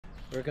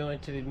we're going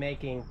to be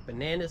making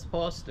bananas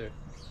pasta.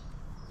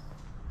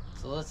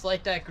 So let's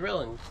light that grill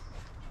and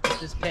get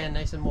this pan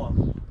nice and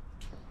warm.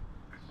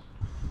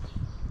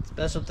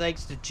 Special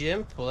thanks to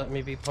Jim for letting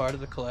me be part of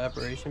the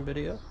collaboration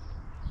video.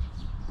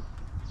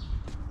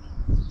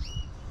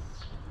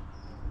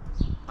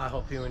 I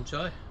hope you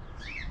enjoy.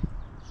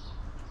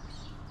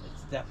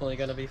 It's definitely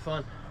going to be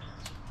fun.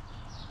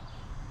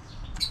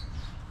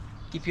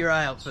 Keep your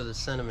eye out for the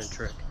cinnamon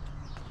trick.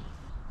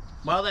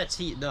 While that's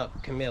heating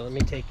up, come here, let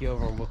me take you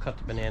over and we'll cut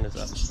the bananas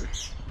up.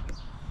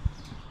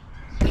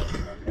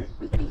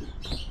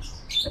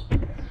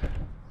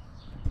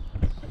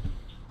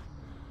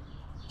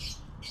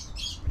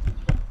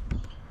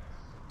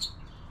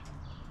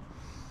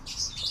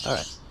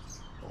 Alright,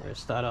 we're going to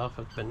start off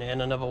with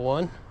banana number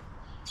 1.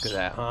 Look at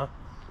that, huh?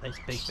 Nice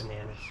big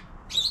bananas.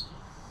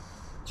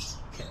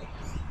 Okay.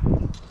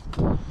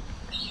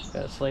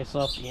 Gotta slice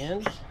off the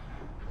ends.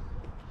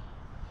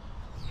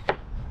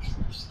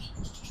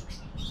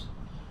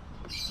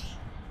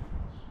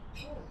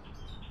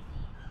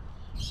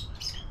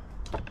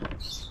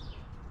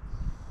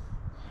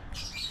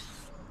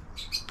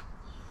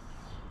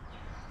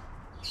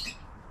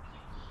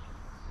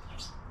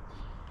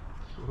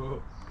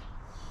 Whoa.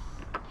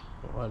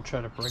 Don't want to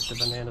try to break the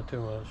banana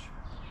too much.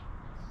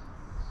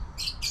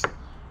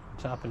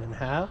 Chop it in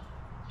half.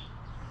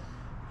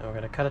 And we're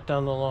going to cut it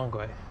down the long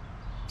way.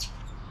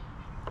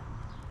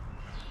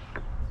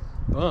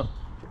 Boom.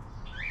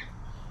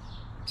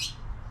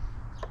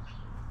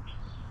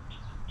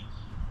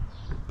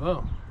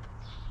 Boom.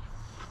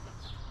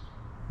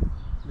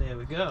 There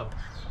we go.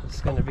 This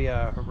is going to be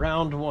our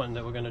round 1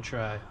 that we're going to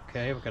try.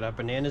 Okay, we've got our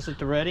bananas at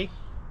the ready.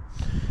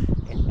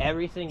 And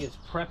everything is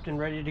prepped and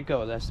ready to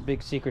go. That's the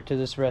big secret to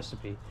this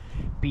recipe.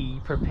 Be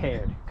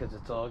prepared, because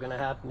it's all going to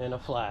happen in a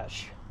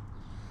flash.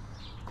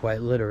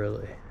 Quite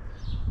literally.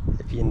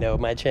 If you know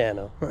my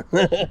channel.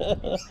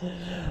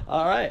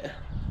 Alright.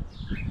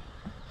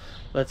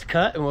 Let's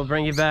cut and we'll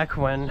bring you back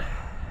when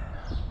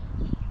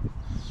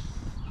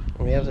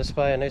we have this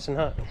fire nice and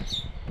hot.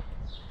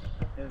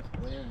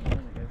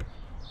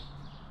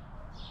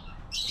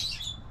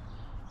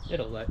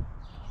 It'll light.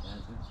 Yeah,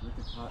 look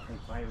at hot,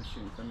 like fire was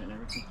shooting from it and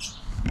everything.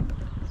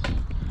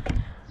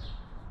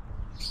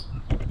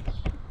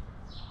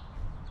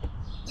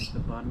 Like the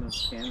bottom of the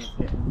can was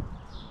getting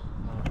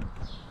hot.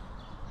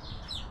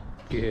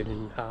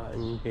 Getting hot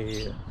in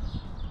here.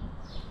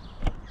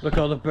 Look,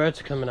 all the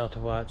birds are coming out to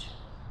watch.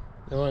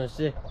 They want to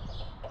see.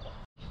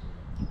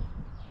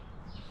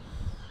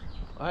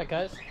 Alright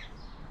guys.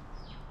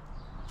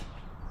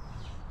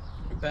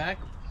 We're back.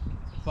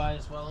 The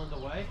fire's well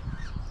underway.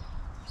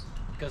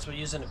 Because we're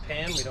using a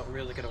pan, we don't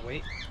really gotta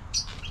wait.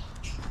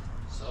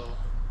 So,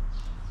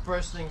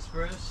 first things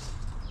first,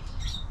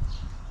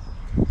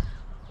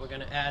 we're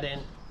gonna add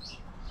in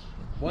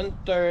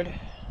 1/3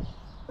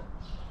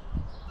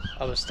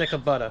 of a stick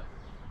of butter.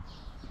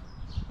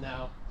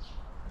 Now,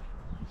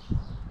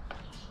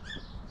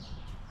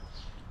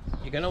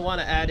 you're gonna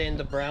want to add in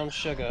the brown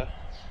sugar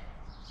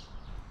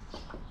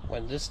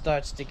when this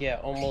starts to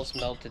get almost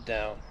melted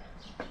down,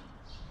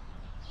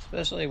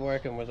 especially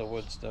working with a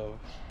wood stove.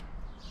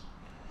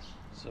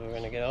 So we're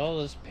going to get all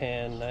this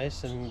pan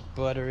nice and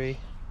buttery,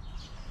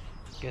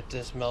 get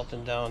this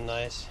melting down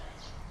nice,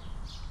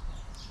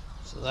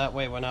 so that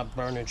way we're not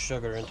burning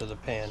sugar into the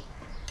pan.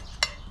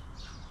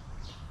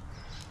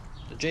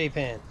 The J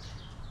pan.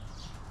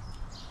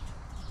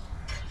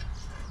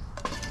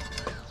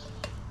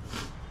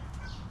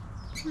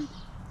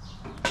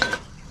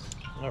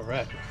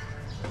 Alright.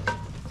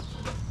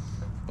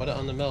 Butter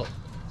on the melt.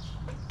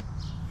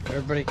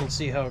 Everybody can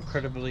see how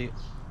incredibly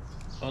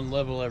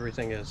unlevel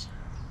everything is.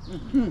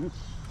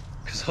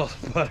 Because all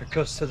the butter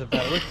goes to the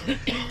belly.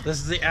 This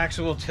is the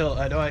actual tilt.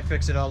 I know I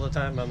fix it all the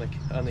time on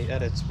the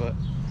edits, but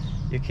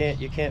you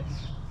can't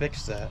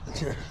fix that.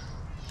 The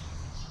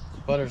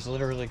butter's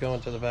literally going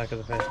to the back of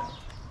the pan.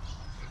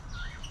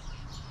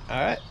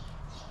 Alright.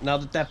 Now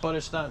that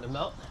butter's starting to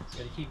melt, you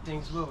gotta keep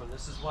things moving.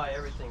 This is why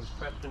everything's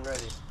prepped and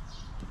ready.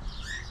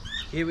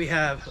 Here we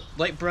have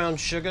light brown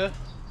sugar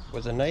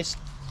with a nice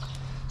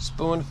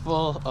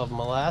spoonful of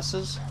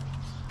molasses.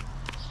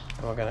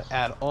 And we're going to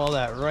add all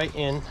that right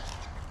in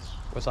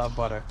with our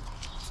butter.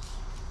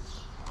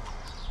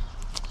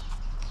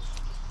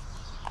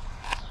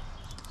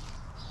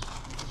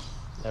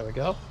 There we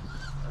go.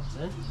 That's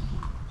in.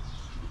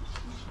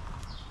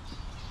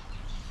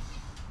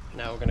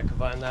 Now we're going to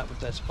combine that with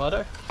this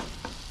butter.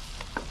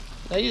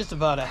 I used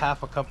about a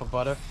half a cup of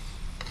butter.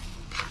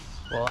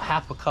 Well,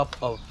 half a cup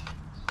of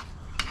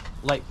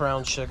light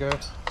brown sugar.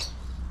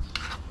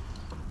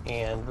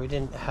 And we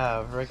didn't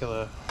have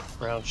regular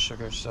brown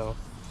sugar, so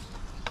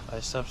I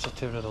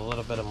substituted a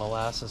little bit of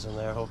molasses in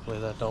there. Hopefully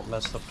that don't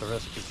mess up the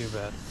recipe too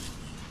bad.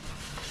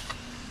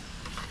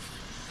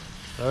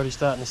 It's already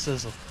starting to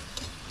sizzle.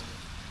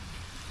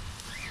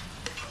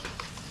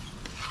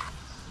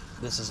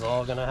 This is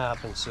all gonna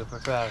happen super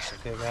fast,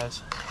 okay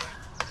guys?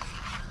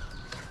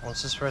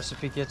 Once this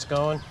recipe gets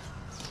going,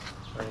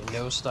 there ain't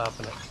no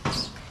stopping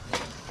it.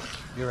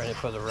 You're in it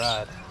for the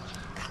ride.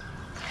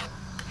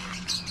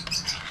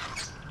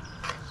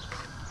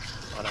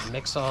 Gotta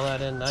mix all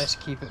that in nice,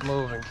 keep it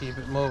moving,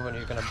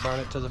 you're gonna burn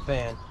it to the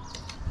pan.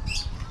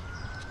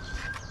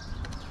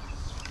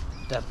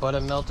 That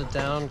butter melted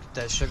down, get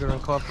that sugar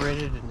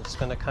incorporated, and it's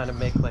gonna kind of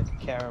make like a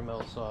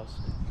caramel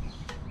sauce.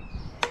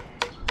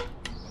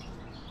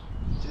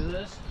 Do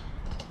this.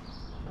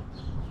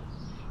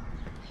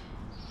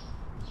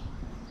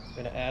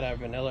 We're gonna add our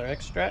vanilla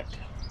extract,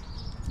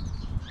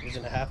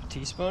 using a half a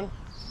teaspoon.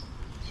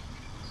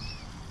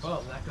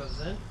 Boom, that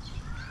goes in.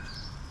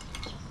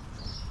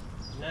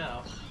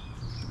 Now,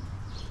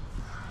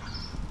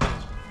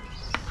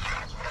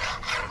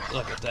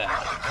 look at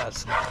that.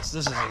 That's nice.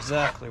 This is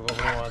exactly what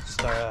we want to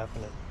start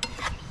happening.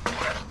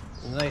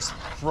 Nice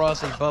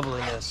frothy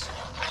bubbliness.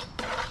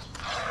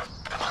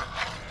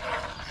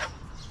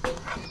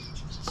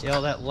 See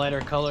all that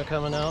lighter color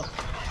coming out?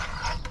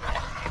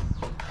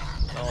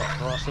 All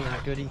frothy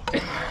and goody.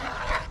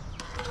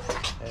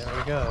 There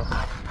we go.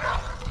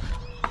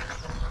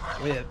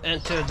 We have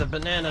entered the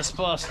banana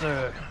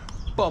foster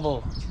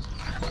bubble.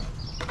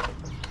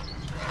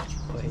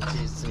 Wait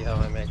till you see how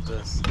I make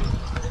this.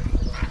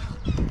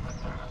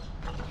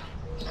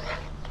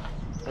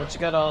 Once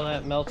you got all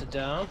that melted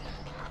down,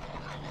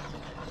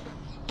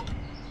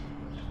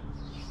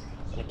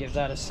 I'm gonna give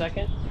that a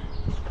second.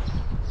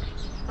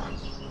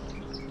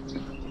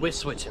 We're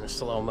switching to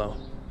slow-mo.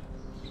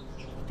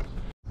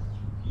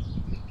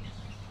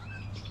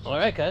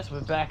 Alright guys, we're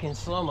back in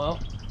slow-mo.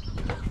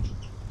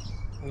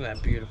 Look at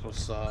that beautiful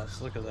sauce.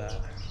 Look at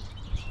that.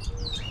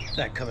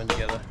 That coming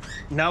together.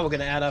 Now we're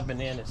gonna add our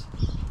bananas.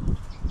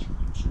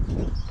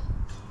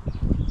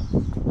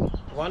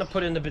 I want to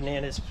put in the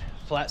bananas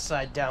flat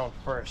side down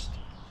first.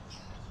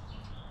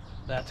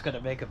 That's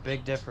gonna make a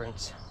big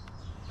difference,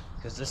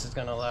 because this is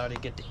gonna allow you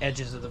to get the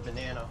edges of the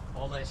banana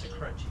all nice and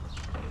crunchy.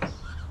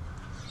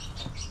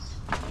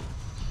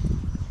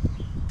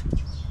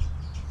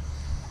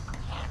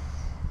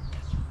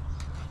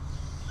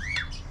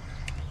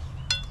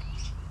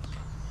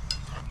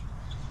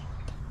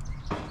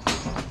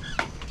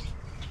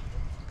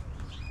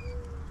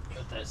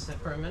 Let that sit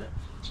for a minute.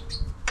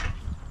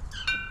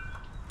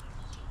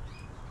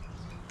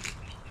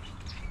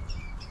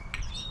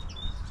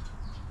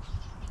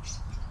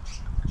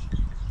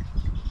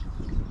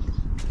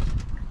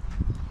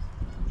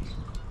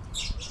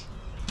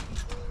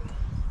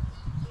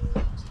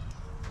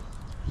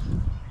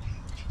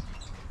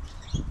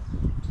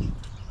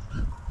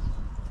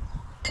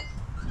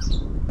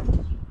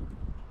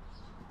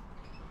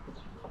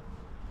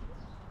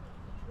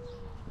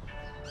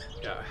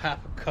 Got half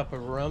a cup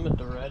of rum at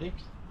the ready.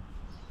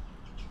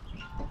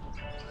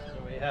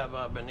 And we have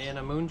our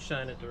banana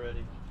moonshine at the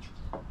ready.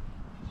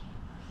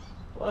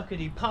 What could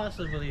he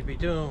possibly be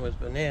doing with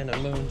banana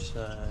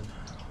moonshine?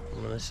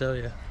 I'm gonna show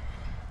you.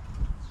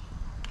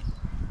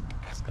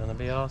 It's gonna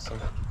be awesome.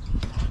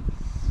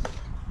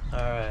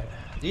 Alright.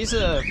 These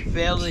are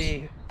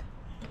fairly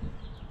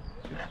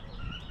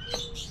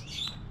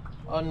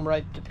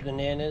unripe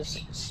bananas,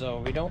 so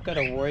we don't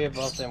gotta worry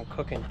about them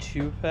cooking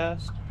too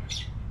fast.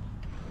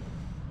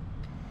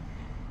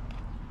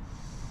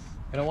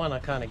 I don't want to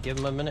kind of give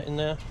them a minute in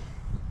there.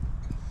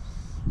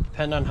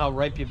 Depending on how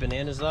ripe your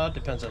bananas are,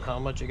 depends on how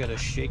much you got to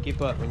shake your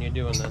butt when you're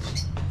doing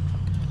this.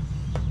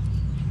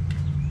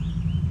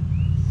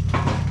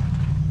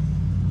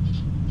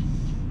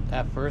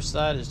 That first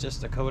side is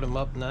just to coat them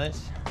up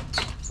nice.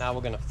 Now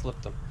we're going to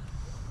flip them.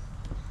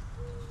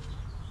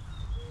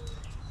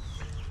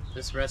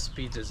 This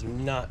recipe does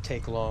not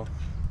take long.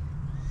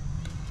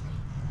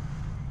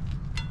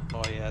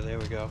 Oh yeah, there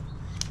we go.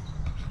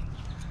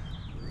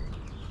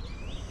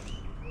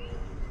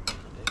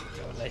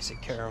 Nice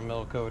and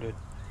caramel coated.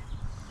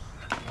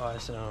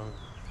 Awesome.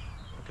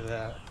 Look at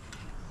that.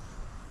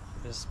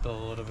 Just spill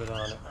a little bit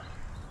on it.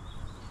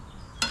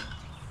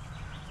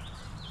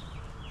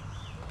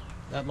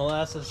 That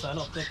molasses, I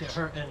don't think it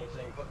hurt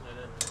anything putting it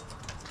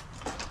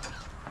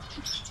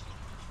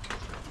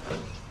in.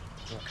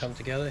 We'll come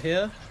together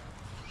here.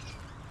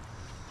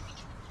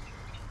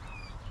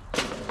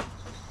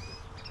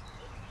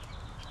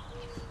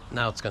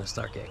 Now it's going to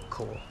start getting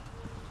cool.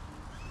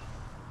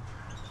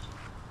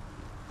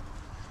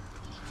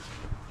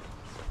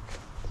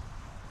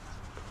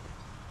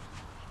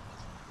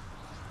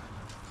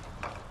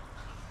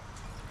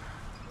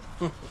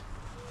 There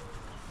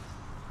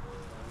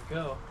we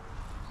go.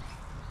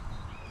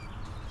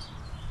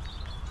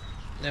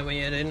 Then we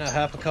add in a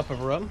half a cup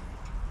of rum.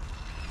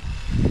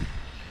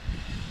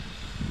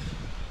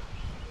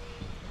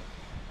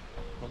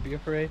 Don't be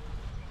afraid.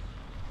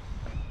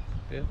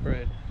 Be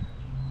afraid.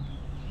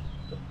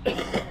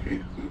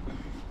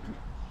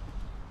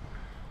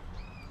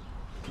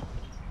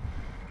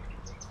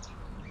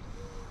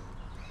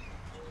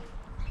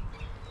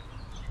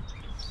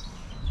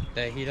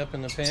 That heat up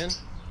in the pan.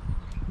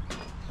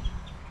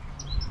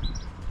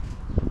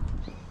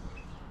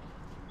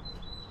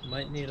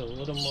 Might need a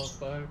little more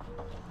fire.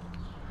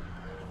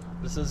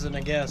 This isn't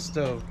a gas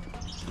stove.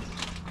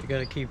 You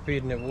gotta keep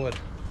feeding it wood.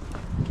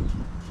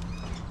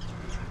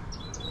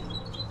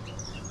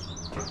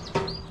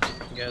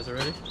 You guys are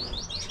ready?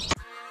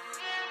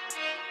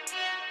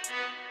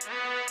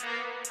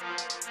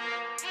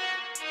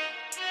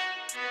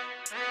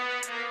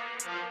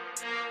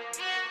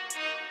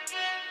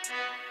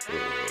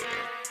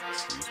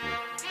 Excuse me.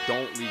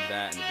 Don't leave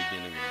that in the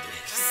beginning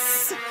of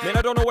this. Man,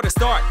 I don't know where to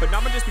start, but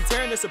I'ma just be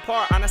tearing this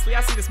apart. Honestly,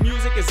 I see this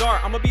music as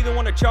art. I'ma be the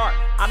one to chart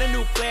on a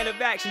new plan of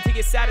action to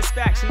get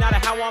satisfaction out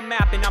of how I'm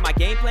mapping out my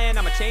game plan.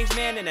 I'm a changed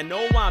man, and I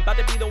know I'm about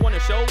to be the one to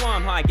show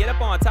them how I get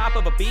up on top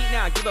of a beat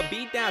now, give a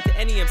beat down to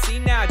any MC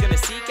now. Gonna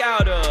seek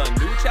out a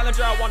new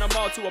challenger. I want them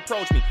all to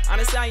approach me.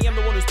 Honestly, I am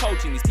the one who's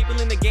poaching these people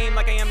in the game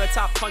like I am the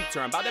top hunter.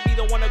 I'm about to be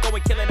the one to go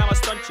and kill it. I'm a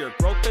stunt your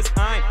growth, cause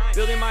I'm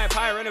building my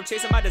empire and I'm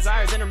chasing my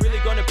desires, and I'm really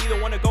gonna be the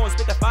one to go and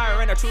spit the fire.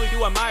 And I truly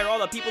do admire all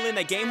the people in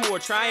the game who are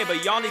trying,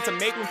 but y'all need to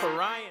make room for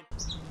Ryan.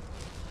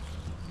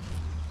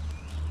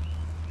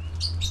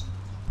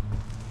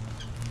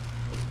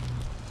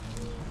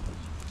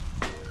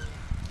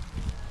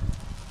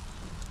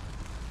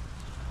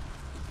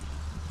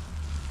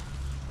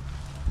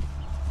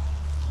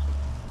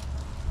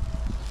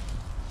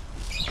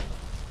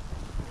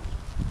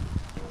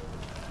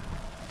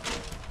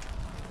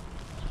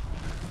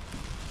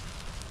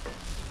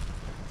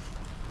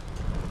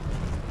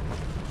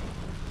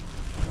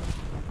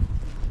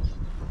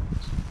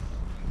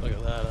 Look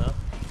at that, huh?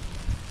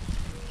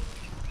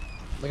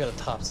 Look at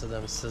the tops of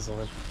them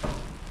sizzling.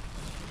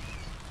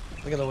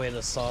 Look at the way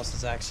the sauce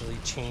is actually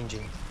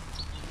changing.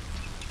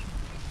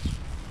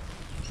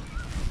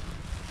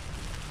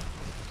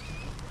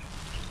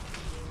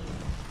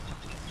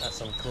 That's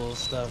some cool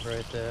stuff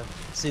right there.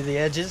 See the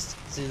edges?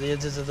 See the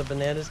edges of the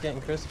bananas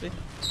getting crispy?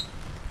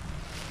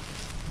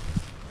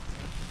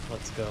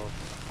 Let's go.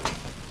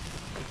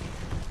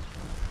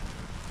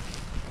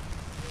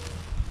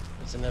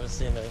 I've never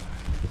seen a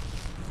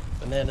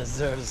banana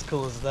dessert as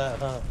cool as that,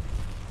 huh?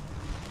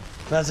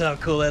 Imagine how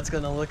cool that's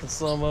gonna look in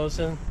slow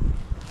motion.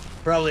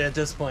 Probably at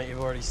this point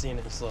you've already seen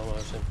it in slow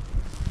motion.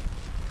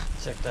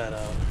 Check that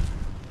out.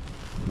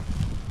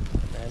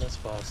 Bananas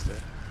Foster.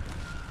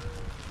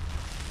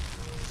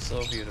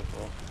 So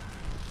beautiful.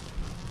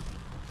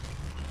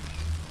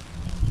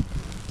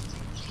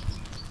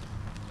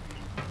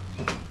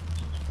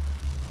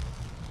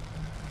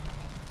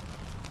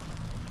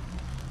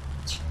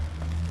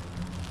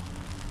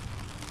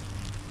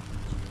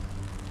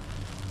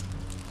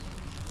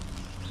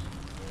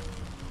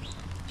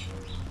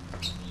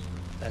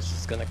 That's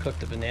just gonna cook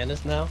the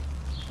bananas now.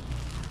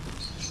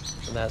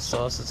 And that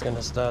sauce is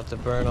gonna start to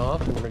burn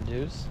off and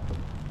reduce.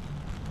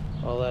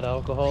 All that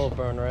alcohol will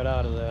burn right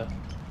out of there.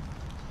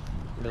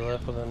 Be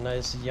left with a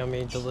nice,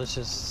 yummy,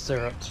 delicious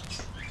syrup to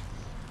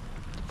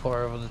pour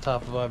over the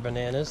top of our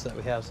bananas. That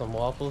we have some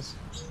waffles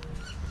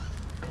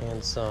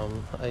and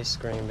some ice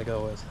cream to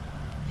go with.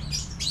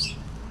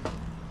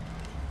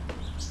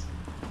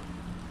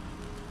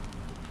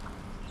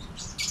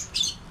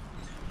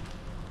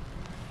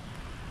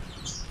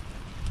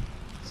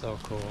 So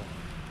cool.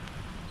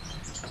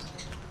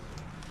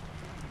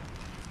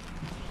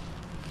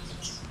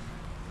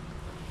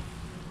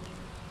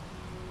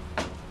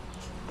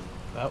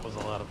 That was a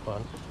lot of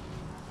fun.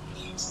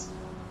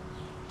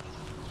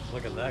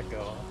 Look at that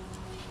go.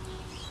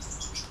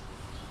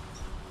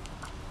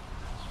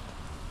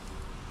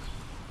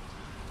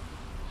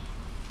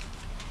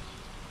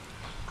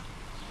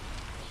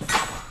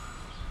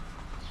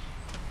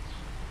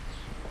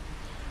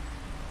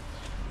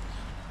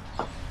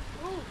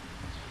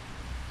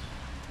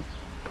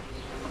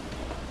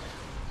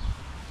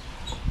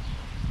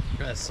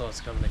 That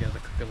sauce coming together,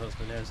 cooking those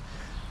bananas.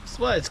 That's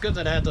why it's good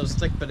that I had those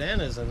thick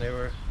bananas and they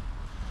were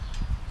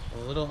a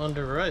little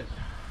underripe.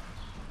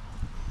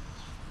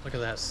 Look at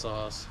that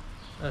sauce.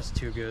 That's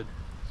too good.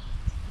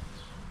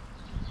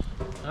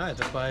 Alright,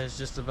 the fire's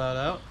just about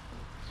out.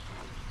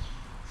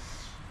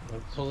 I'll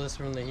pull this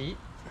from the heat.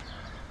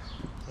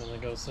 I'm gonna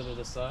go set it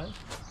aside.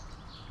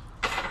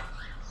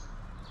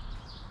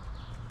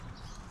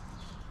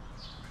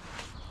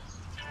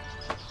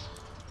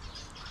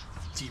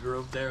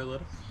 Derobe there a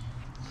little.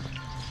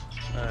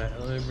 Alright,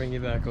 let me bring you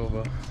back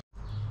over.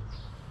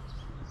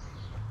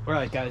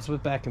 Alright guys, we're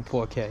back in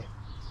 4K.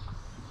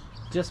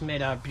 Just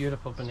made our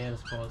beautiful banana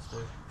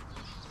Foster.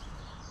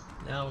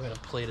 Now we're gonna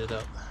plate it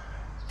up.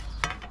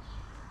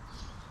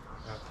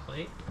 Our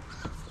plate.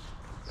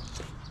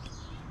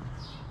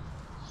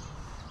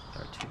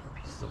 Our 2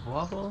 pieces of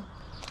waffle.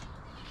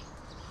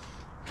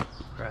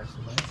 Grab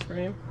some ice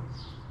cream.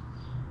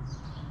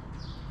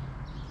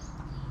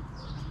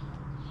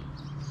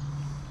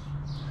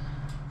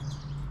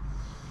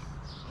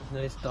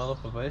 Nice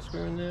dollop of ice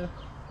cream in there.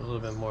 A little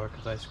bit more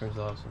because ice cream's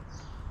awesome.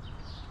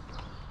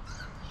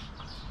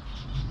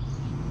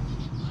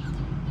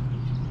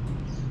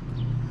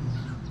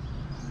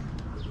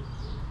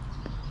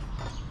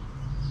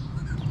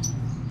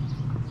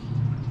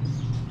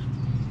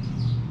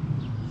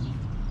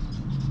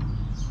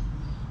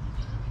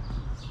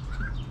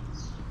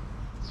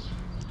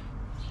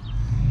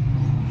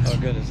 How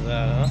good is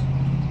that, huh?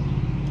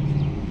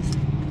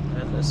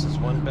 And this is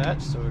one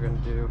batch, so we're gonna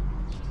do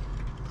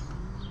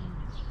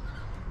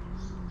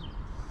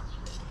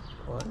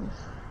 1,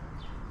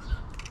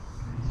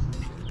 2,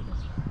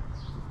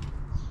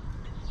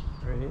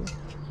 3,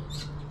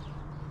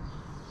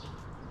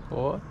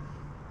 4,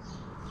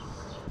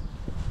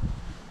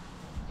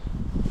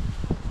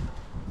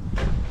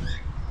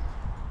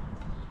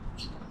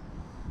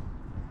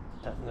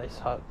 That nice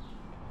hot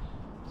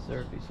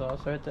syrupy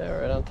sauce right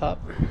there, right on top.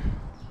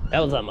 That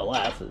was on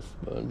molasses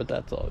spoon, but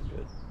that's all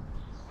good.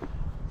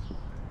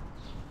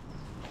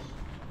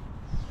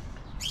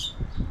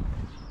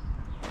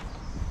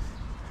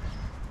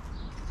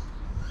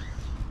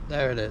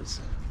 There it is.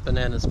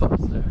 Banana sauce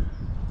there.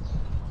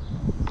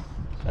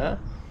 Huh?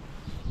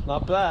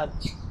 Not bad.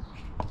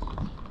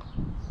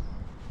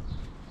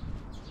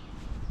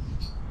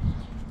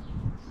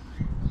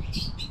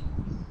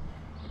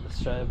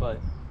 Let's try a bite.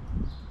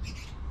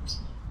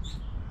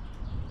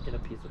 Get a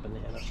piece of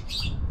banana.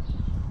 Let's see.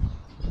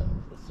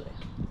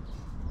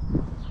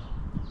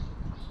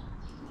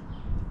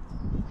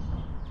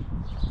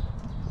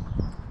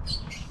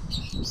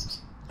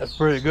 That's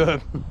pretty good.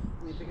 Let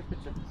me take a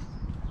picture.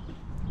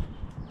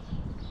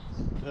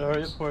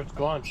 Hurry up before it's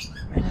gone.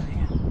 Right over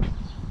here.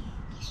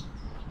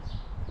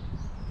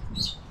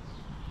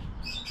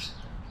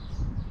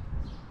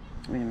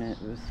 Wait a minute,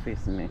 it was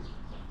facing me.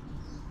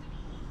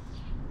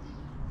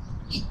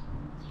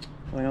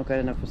 Oh, I don't got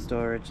enough for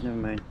storage, never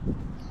mind.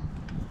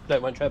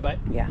 That one, try a bite?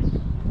 Yeah. A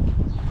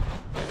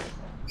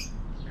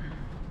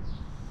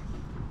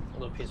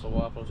little piece of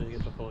waffle so you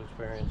get the full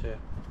experience here.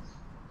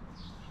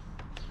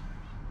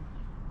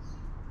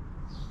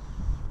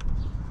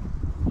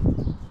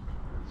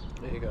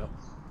 There you go.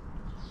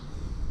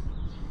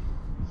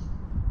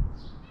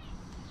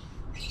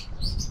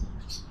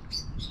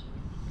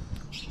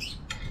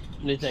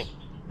 What do you think?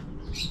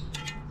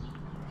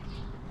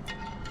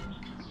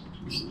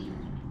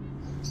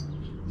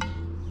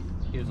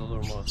 Use a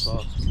little more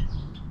sauce.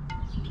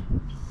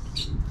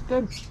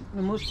 Good.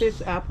 The most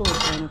tastes apple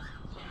kind of.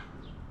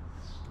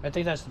 I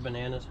think that's the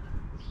bananas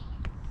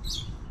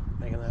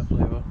making that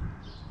flavor.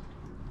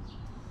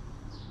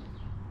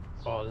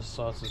 Oh, this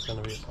sauce is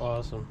gonna be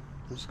awesome.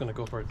 I'm just gonna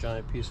go for a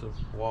giant piece of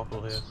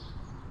waffle here.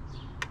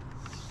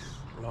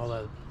 And all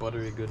that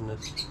buttery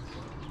goodness.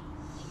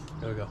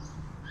 There we go.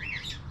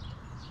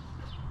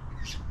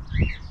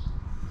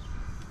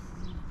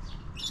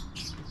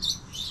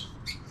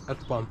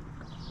 That's fun.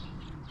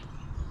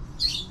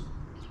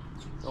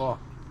 Oh.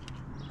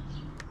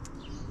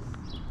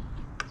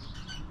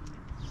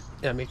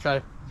 Yeah, me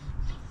try.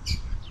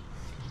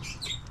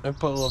 And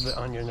put a little bit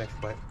on your next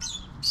bite.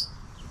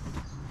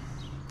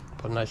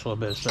 Put a nice little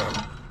bit of syrup.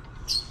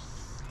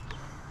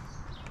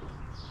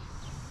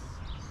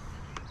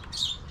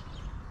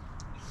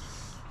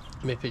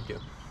 Let me feed you.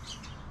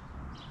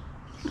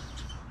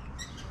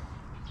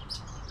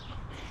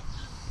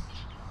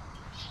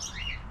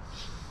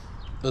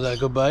 Was that a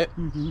good bite?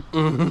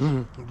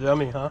 Mm-hmm.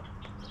 Yummy, huh?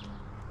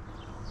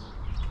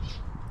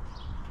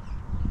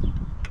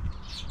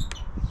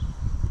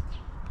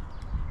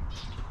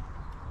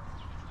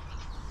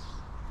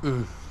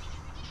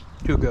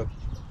 Too good.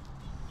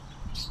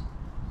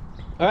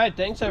 Alright,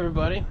 thanks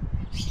everybody.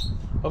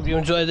 Hope you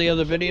enjoyed the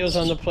other videos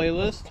on the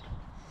playlist.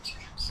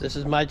 This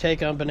is my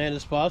take on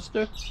Bananas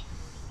Foster.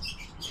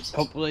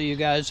 Hopefully you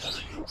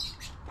guys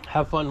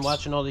have fun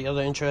watching all the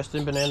other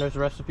interesting bananas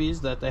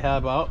recipes that they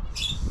have out.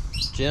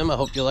 Jim, I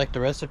hope you like the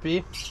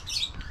recipe.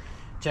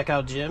 Check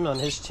out Jim on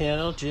his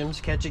channel,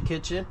 Jim's Catch a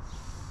Kitchen.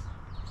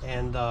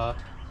 And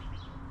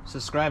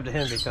subscribe to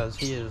him because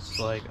he is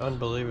like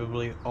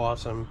unbelievably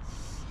awesome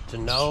to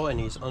know, and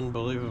he's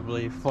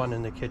unbelievably fun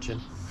in the kitchen.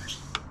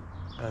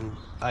 And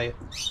I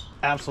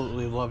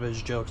absolutely love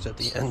his jokes at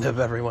the end of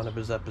every one of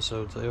his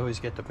episodes. They always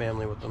get the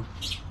family with them.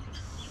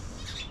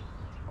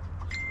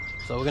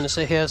 So we're gonna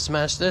say here,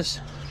 smash this.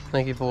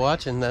 Thank you for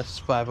watching. That's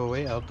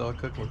 508 Outdoor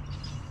Cooking.